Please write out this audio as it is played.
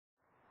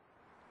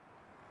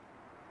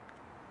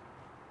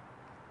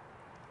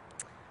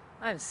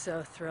I'm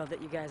so thrilled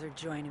that you guys are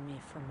joining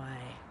me for my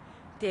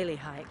daily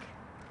hike.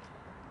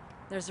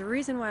 There's a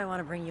reason why I want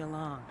to bring you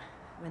along.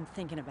 I've been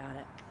thinking about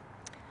it.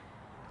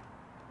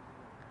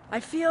 I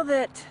feel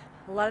that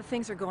a lot of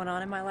things are going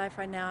on in my life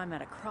right now. I'm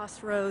at a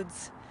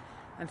crossroads.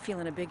 I'm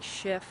feeling a big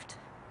shift.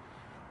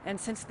 And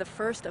since the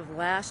first of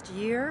last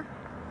year,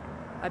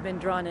 I've been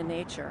drawn to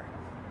nature.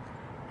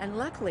 And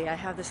luckily, I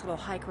have this little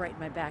hike right in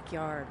my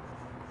backyard.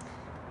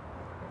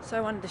 So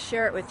I wanted to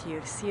share it with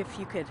you to see if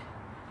you could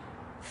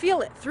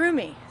feel it through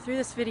me, through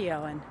this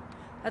video. And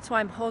that's why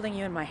I'm holding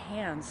you in my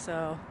hands.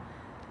 So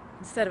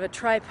instead of a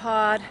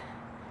tripod,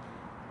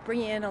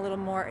 bring you in a little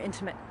more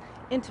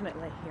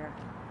intimately here.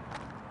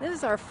 This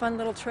is our fun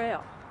little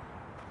trail.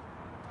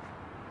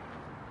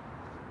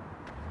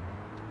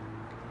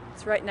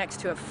 It's right next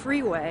to a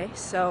freeway,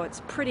 so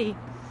it's pretty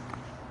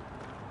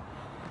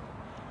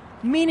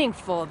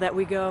meaningful that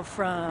we go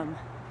from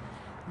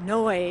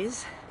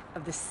noise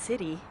of the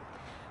city,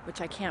 which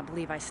I can't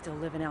believe I still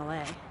live in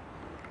LA,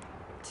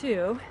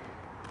 to,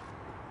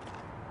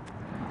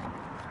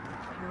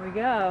 here we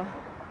go,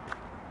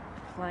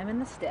 climbing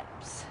the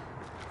steps,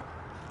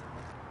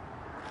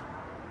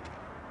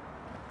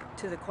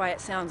 to the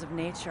quiet sounds of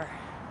nature.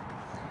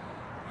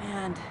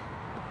 And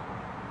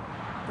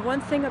the one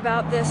thing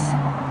about this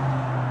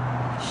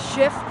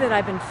shift that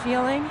I've been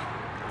feeling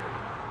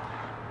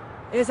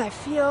is I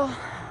feel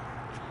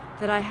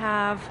that I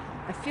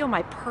feel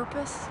my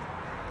purpose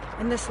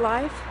in this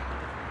life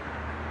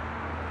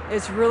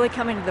is really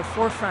coming to the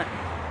forefront.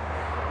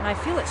 And I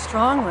feel it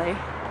strongly.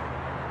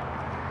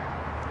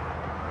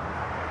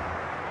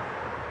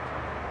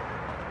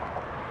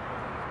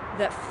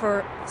 That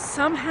for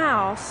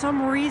somehow,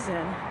 some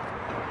reason,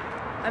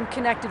 I'm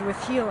connected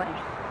with healing.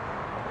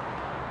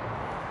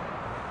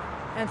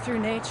 And through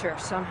nature,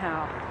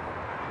 somehow.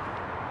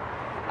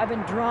 I've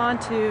been drawn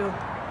to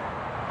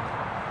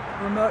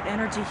remote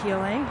energy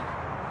healing,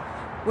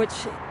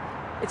 which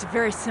it's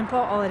very simple.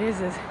 All it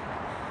is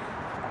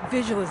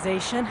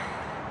visualization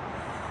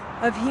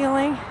of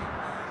healing.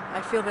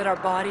 I feel that our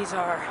bodies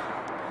are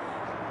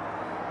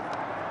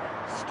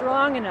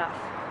strong enough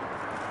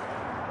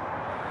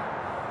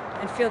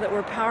and feel that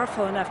we're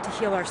powerful enough to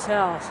heal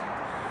ourselves.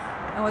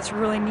 And what's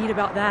really neat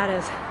about that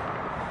is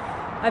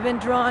I've been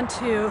drawn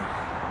to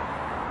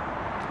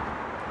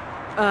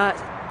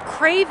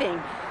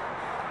craving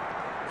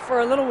for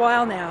a little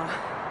while now.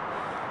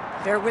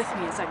 Bear with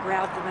me as I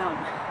grab the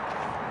mountain.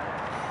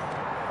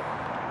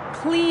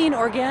 Clean,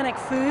 organic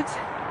foods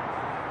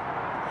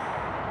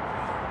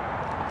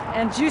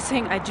and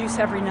juicing. I juice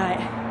every night.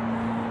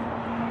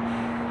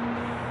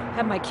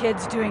 Have my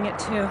kids doing it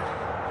too.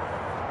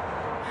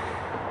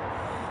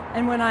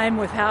 And when I'm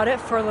without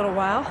it for a little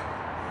while,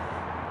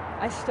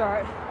 I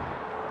start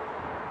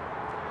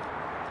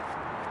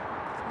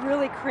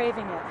really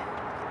craving it.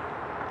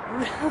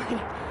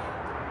 Really.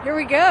 Here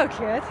we go,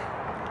 kids.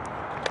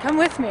 Come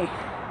with me.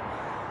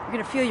 You're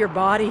gonna feel your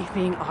body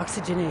being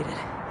oxygenated.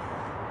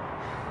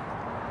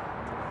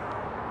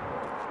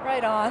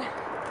 Right on.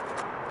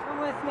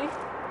 Come with me.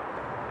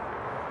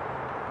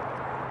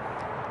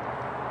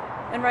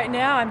 And right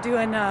now I'm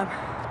doing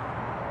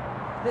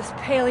this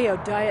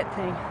paleo diet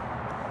thing.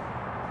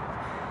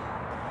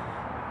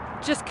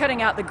 Just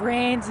cutting out the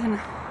grains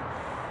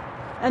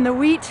and the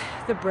wheat,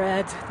 the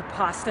breads, the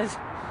pastas.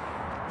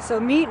 So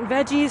meat and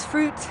veggies,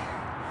 fruit,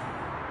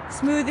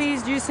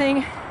 smoothies,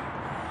 juicing,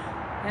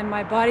 and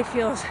my body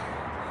feels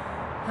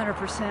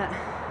 100%.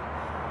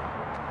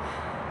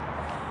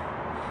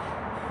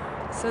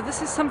 So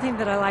this is something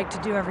that I like to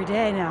do every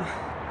day now.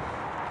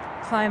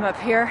 Climb up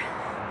here.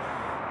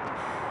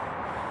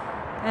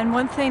 And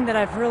one thing that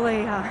I've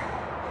really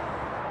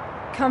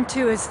come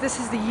to is this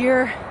is the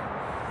year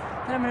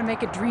that I'm going to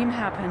make a dream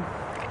happen.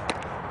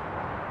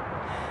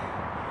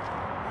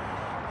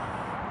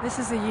 This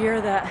is the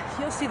year that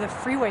you'll see the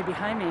freeway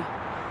behind me.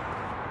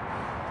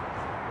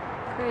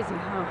 Crazy,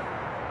 huh?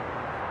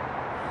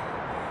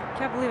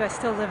 Can't believe I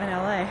still live in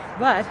LA,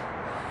 but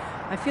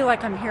I feel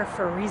like I'm here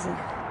for a reason.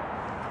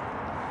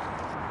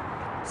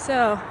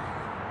 So,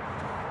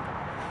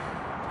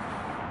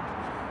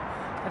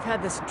 I've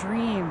had this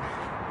dream.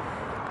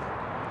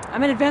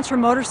 I'm an adventure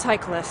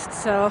motorcyclist,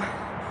 so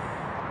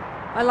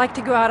I like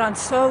to go out on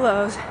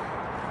solos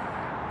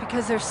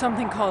because there's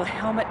something called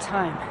helmet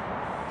time.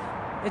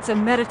 It's a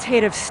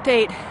meditative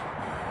state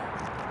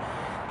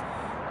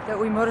that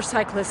we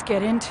motorcyclists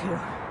get into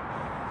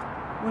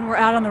when we're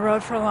out on the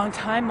road for a long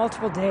time,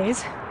 multiple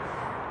days.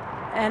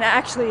 And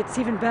actually, it's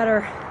even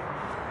better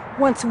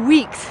once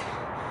weeks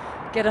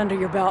get under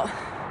your belt.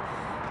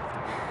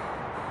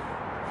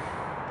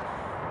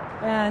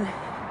 And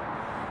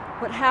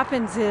what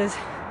happens is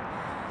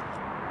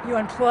you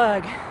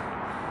unplug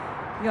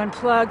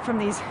from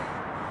these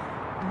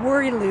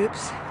worry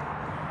loops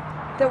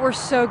that we're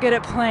so good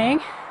at playing.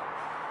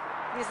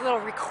 These little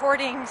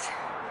recordings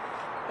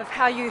of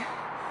how you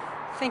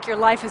think your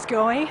life is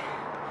going.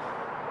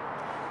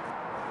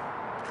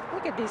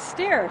 Look at these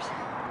stairs.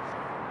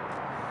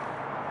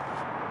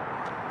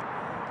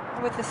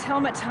 With this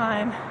helmet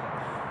time,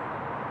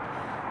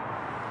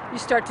 you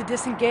start to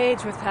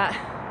disengage with that.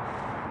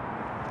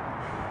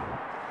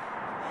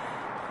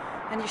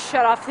 And you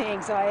shut off the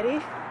anxiety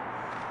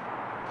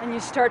and you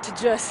start to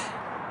just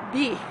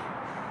be.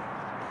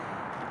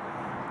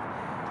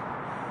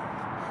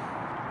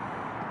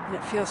 And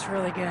it feels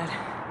really good.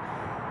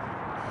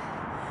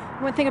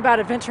 One thing about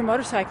adventure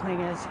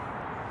motorcycling is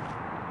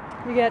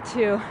you get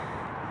to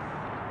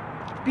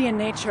be in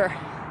nature.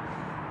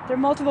 They're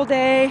multiple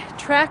day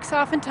treks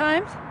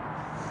oftentimes.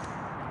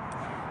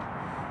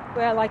 The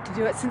way I like to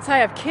do it, since I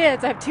have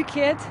kids, I have 2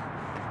 kids,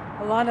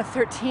 Alana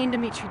 13,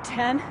 Dimitri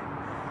 10,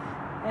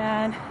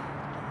 and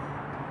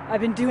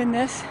I've been doing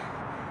this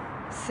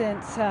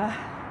since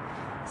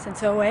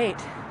 08.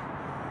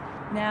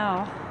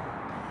 Now,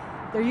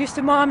 they're used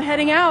to mom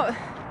heading out,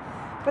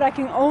 but I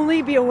can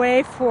only be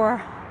away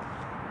for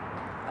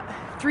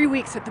 3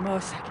 weeks at the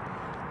most.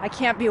 I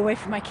can't be away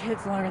from my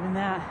kids longer than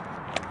that.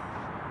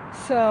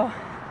 So,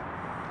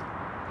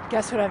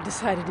 guess what I've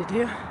decided to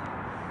do?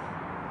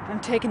 I'm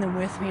taking them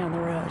with me on the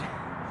road.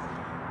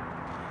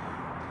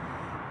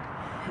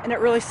 And it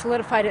really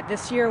solidified it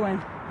this year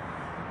when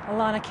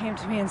Alana came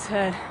to me and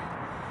said,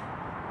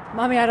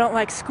 "Mommy, I don't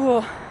like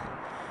school.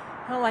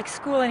 I don't like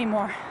school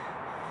anymore."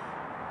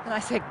 And I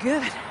said,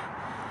 "Good.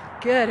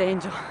 Good,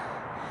 Angel.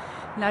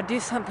 Now do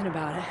something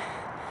about it."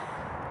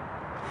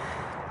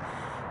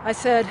 I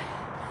said,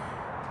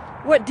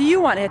 "What do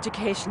you want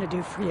education to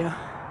do for you?"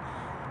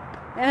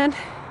 And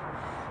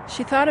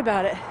she thought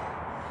about it.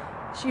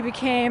 She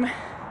became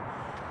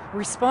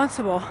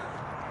responsible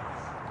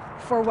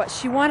for what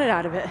she wanted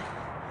out of it.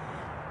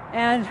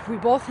 And we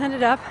both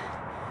ended up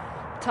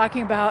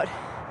talking about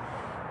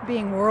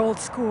being world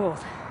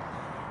schooled.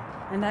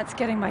 And that's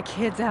getting my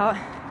kids out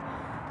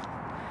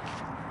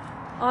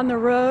on the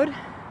road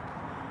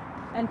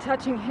and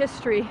touching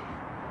history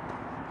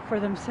for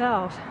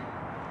themselves.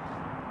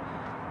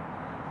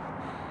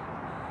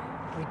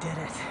 We did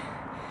it.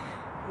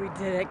 We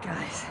did it,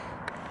 guys.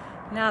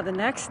 Now the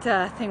next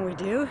thing we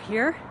do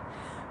here,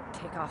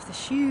 take off the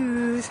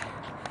shoes.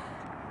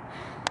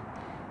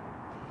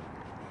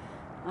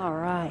 All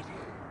right.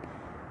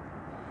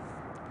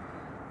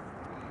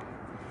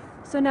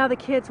 So now the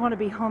kids want to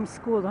be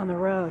homeschooled on the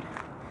road.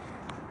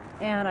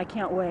 And I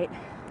can't wait.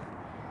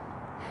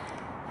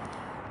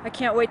 I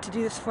can't wait to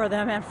do this for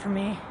them and for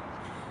me.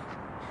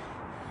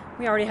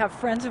 We already have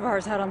friends of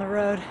ours out on the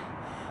road.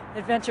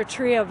 Adventure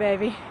Trio,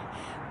 baby.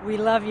 We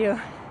love you.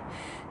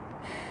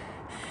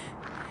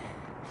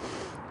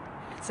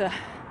 It's a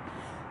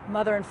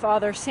mother and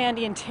father,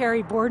 Sandy and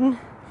Terry Borden,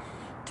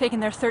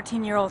 taking their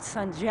 13-year-old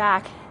son,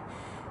 Jack,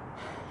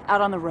 out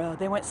on the road.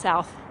 They went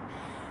south.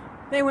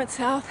 They went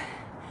south.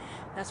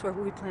 That's where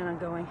we plan on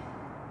going.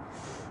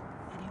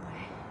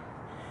 Anyway,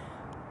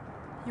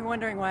 you're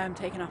wondering why I'm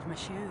taking off my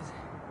shoes.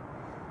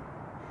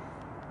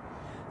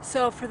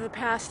 So for the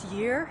past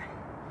year,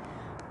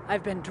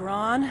 I've been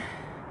drawn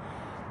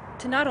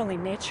to not only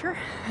nature,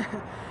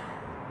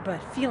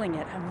 but feeling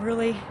it. I'm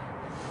really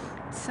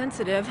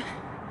sensitive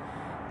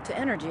to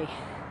energy.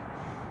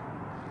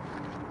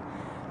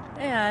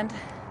 And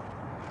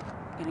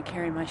I'm going to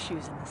carry my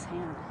shoes in this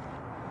hand.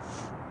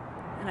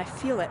 And I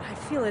feel it. I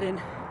feel it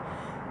in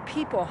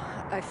people.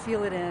 I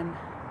feel it in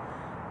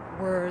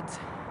words,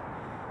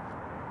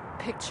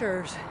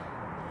 pictures.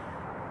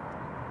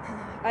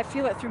 I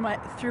feel it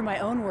through my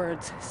own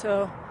words.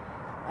 So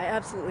I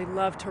absolutely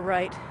love to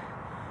write.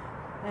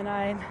 And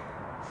I'm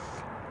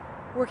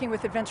working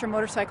with Adventure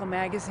Motorcycle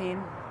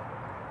Magazine.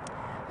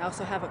 I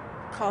also have a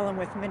column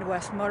with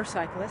Midwest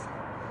Motorcyclist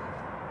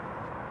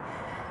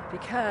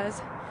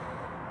because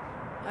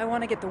I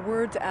want to get the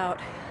words out.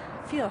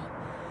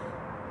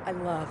 I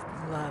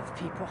love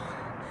people.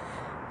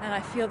 And I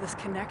feel this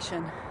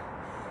connection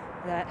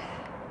that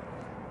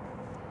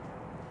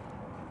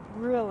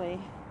really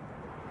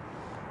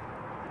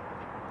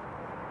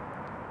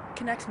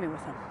connects me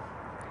with them.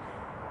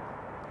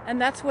 And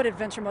that's what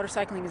adventure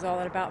motorcycling is all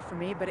about for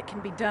me, but it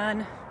can be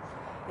done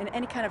in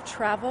any kind of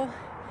travel.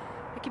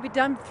 It can be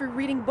done through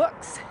reading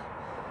books,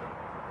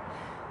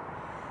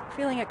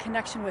 feeling a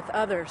connection with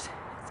others.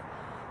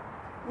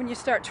 When you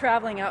start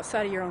traveling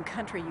outside of your own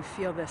country, you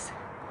feel this.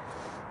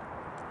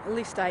 At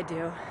least I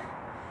do.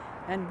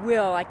 And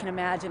I can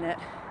imagine it.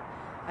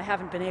 I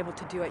haven't been able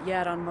to do it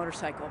yet on a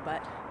motorcycle,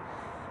 but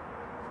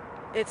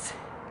it's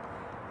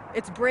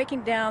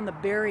breaking down the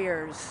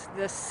barriers,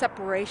 the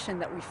separation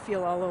that we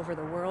feel all over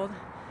the world.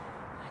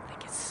 I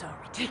think it's so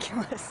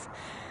ridiculous.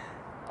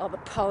 All the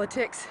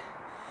politics,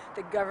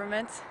 the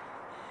governments.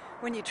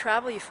 When you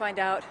travel, you find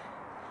out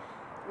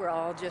we're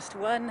all just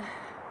one.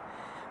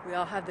 We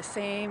all have the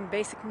same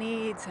basic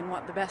needs and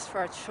want the best for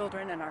our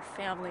children and our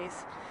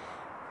families.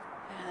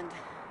 And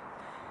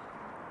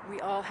we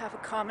all have a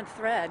common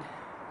thread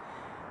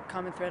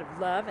of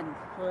love and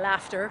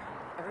laughter.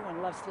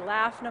 Everyone loves to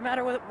laugh, no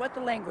matter what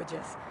the language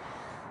is.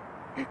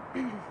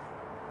 And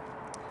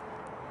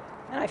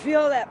I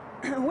feel that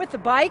with the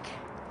bike,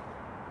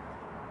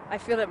 I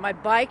feel that my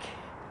bike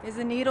is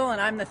the needle and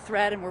I'm the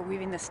thread, and we're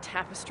weaving this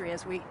tapestry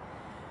as we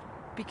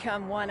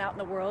become one out in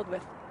the world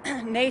with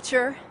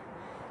nature,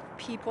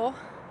 people,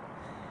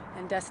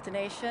 and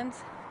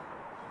destinations.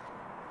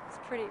 It's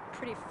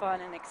pretty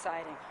fun and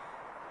exciting.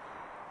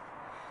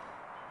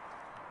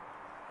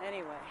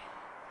 Anyway,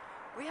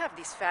 we have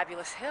these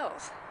fabulous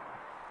hills.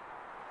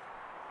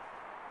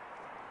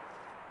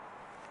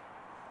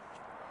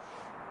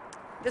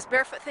 This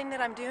barefoot thing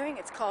that I'm doing,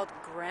 it's called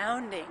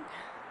grounding.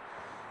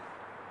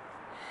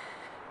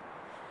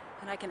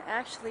 And I can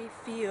actually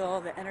feel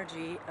the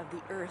energy of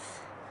the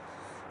earth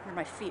under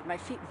my feet. My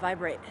feet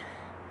vibrate.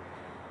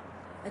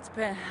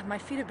 My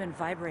feet have been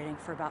vibrating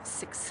for about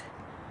six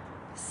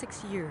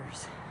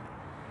years.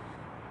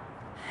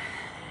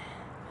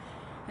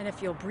 And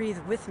if you'll breathe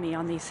with me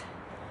on these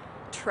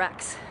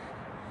treks,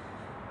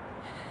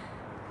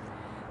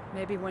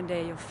 maybe one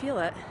day you'll feel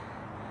it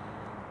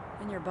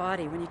in your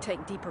body when you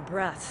take deeper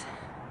breaths,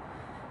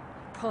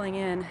 pulling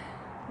in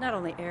not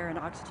only air and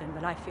oxygen,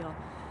 but I feel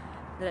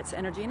that it's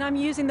energy. And I'm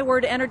using the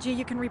word energy.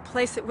 You can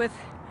replace it with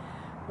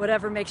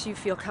whatever makes you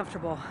feel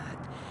comfortable.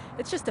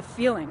 It's just a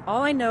feeling.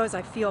 All I know is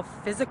I feel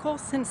physical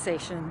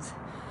sensations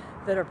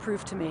that are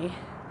proof to me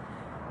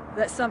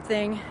that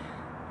something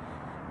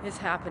is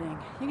happening.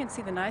 You can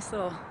see the nice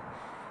little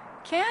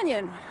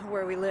canyon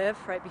where we live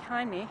right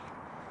behind me.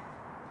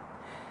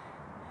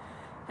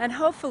 And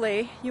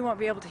hopefully you won't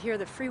be able to hear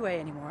the freeway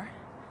anymore.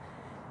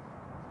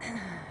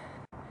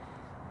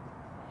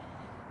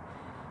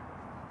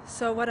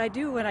 So what I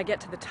do when I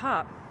get to the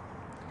top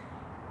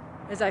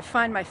is I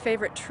find my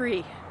favorite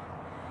tree,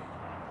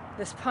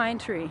 this pine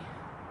tree,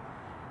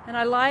 and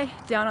I lie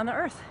down on the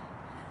earth.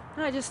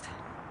 And I just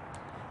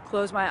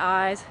close my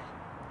eyes,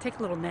 take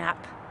a little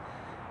nap,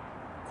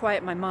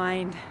 quiet my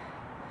mind,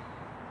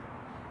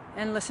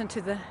 and listen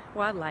to the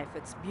wildlife.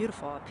 It's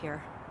beautiful up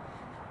here.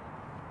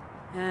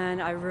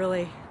 And I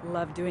really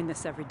love doing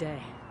this every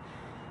day.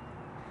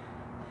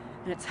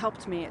 And it's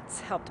helped me,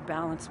 it's helped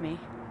balance me.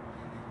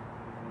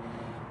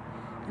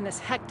 In this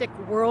hectic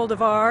world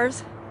of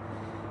ours,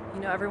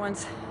 you know,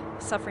 everyone's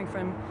suffering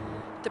from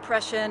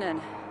depression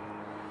and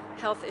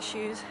health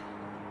issues.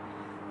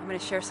 I'm going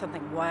to share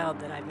something wild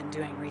that I've been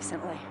doing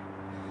recently.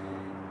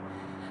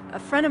 A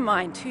friend of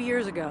mine 2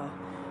 years ago,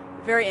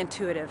 very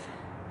intuitive,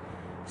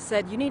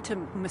 said, you need to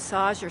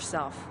massage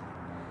yourself.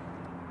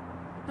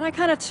 And I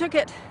kind of took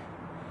it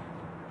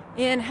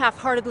in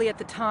half-heartedly at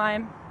the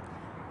time.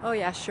 Oh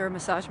yeah, sure,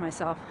 massage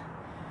myself.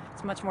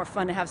 It's much more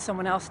fun to have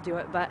someone else do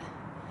it. But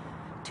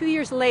 2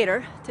 years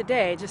later,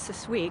 today, just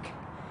this week,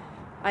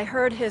 I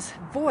heard his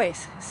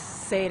voice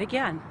say it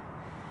again.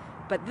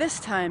 But this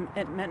time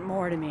it meant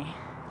more to me.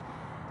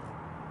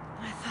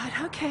 And I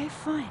thought, okay,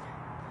 fine.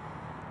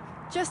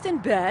 Just in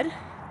bed,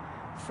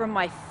 from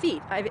my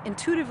feet, I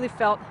intuitively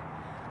felt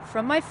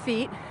from my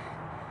feet,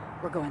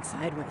 we're going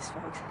sideways,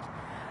 folks.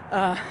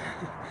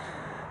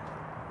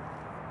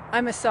 I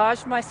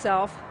massaged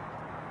myself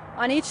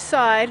on each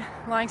side,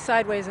 lying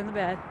sideways in the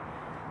bed,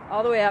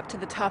 all the way up to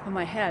the top of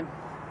my head.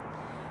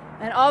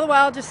 And all the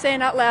while just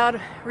saying out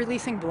loud,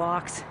 releasing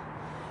blocks,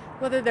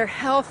 whether they're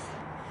health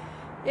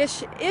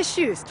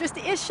issues, just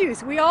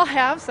issues. We all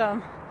have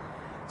some.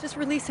 Just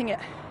releasing it,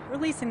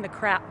 releasing the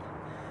crap,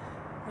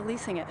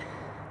 releasing it.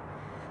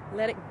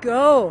 Let it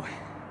go.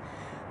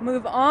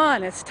 Move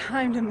on. It's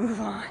time to move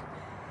on.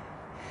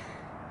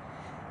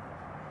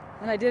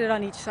 And I did it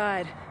on each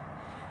side.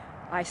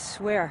 I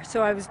swear.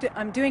 So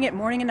I'm doing it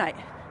morning and night.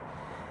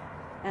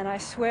 And I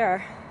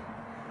swear,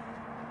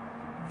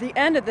 the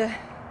end of the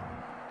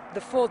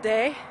full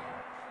day,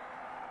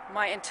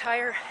 my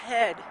entire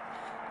head,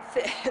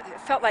 it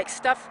felt like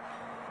stuff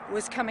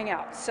was coming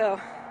out. So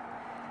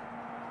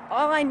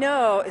all I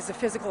know is the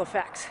physical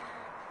effects.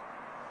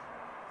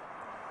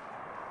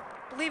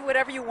 Believe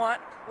whatever you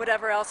want,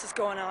 whatever else is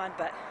going on,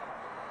 but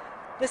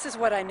this is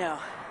what I know.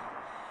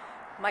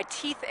 My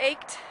teeth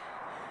ached,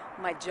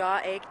 my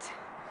jaw ached,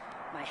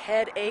 my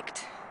head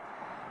ached,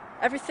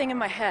 everything in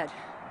my head.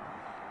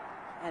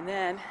 And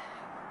then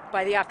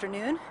by the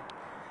afternoon,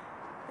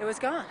 it was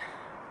gone.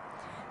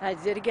 And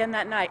I did again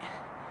that night.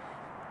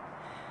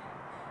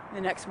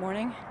 The next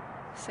morning,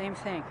 same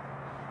thing.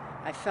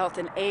 I felt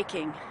an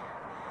aching.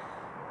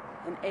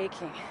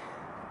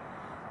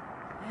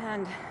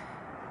 And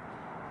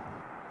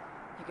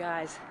you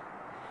guys,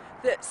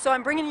 so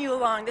I'm bringing you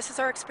along. This is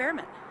our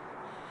experiment.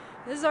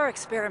 This is our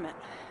experiment.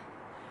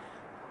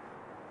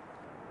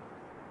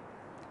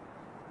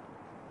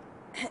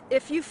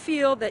 If you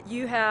feel that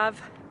you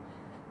have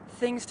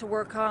things to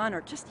work on,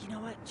 or just, you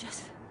know what,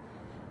 just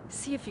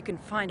see if you can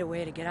find a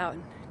way to get out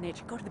in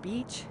nature. Go to the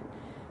beach,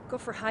 go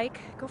for a hike,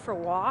 go for a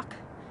walk,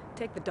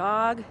 take the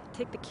dog,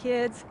 take the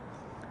kids,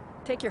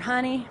 take your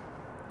honey.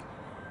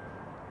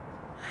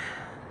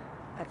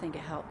 I think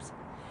it helps.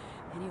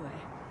 Anyway,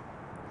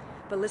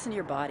 but listen to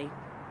your body.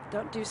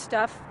 Don't do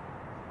stuff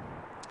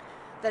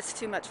that's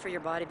too much for your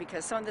body,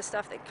 because some of the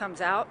stuff that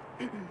comes out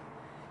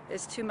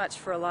is too much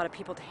for a lot of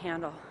people to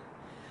handle.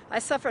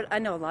 I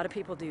know a lot of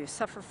people do,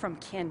 suffer from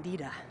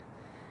candida.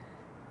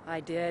 I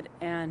did,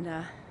 and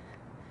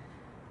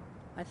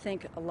I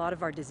think a lot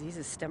of our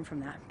diseases stem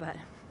from that, but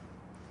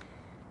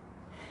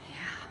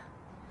yeah.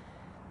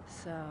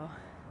 So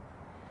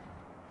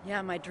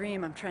Yeah, my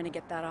dream, I'm trying to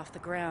get that off the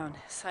ground.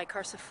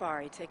 Sidecar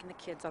safari, taking the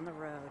kids on the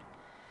road.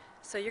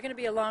 So you're going to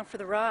be along for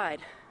the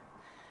ride.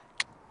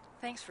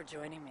 Thanks for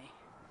joining me.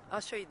 I'll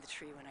show you the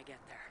tree when I get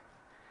there.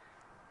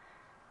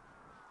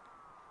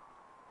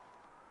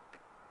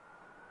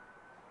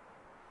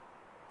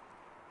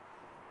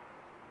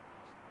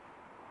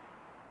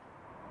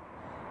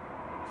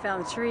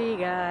 Found the tree,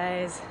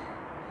 guys.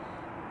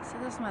 So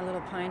this is my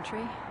little pine tree.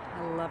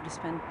 I love to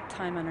spend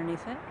time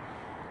underneath it.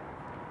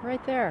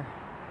 Right there.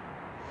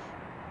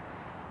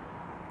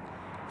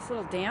 It's a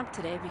little damp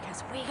today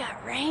because we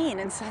got rain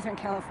in Southern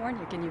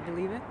California. Can you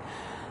believe it?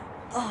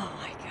 Oh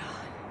my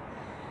God.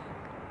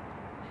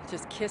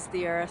 Just kissed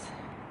the earth.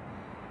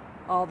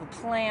 All the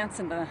plants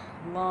and the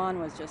lawn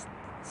was just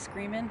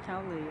screaming.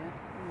 Hallelujah.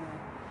 Anyway.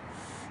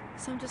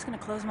 So I'm just going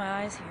to close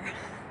my eyes here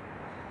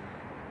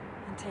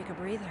and take a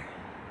breather.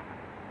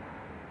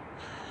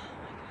 Oh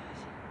my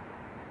gosh.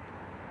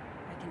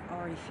 I can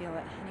already feel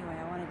it. Anyway,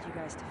 I wanted you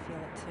guys to feel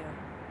it too.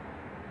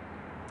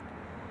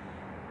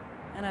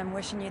 And I'm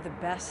wishing you the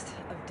best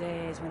of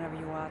days whenever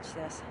you watch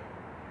this.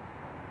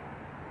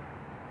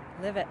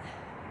 Live it.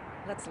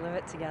 Let's live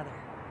it together.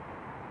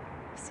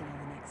 See you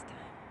the next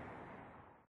time.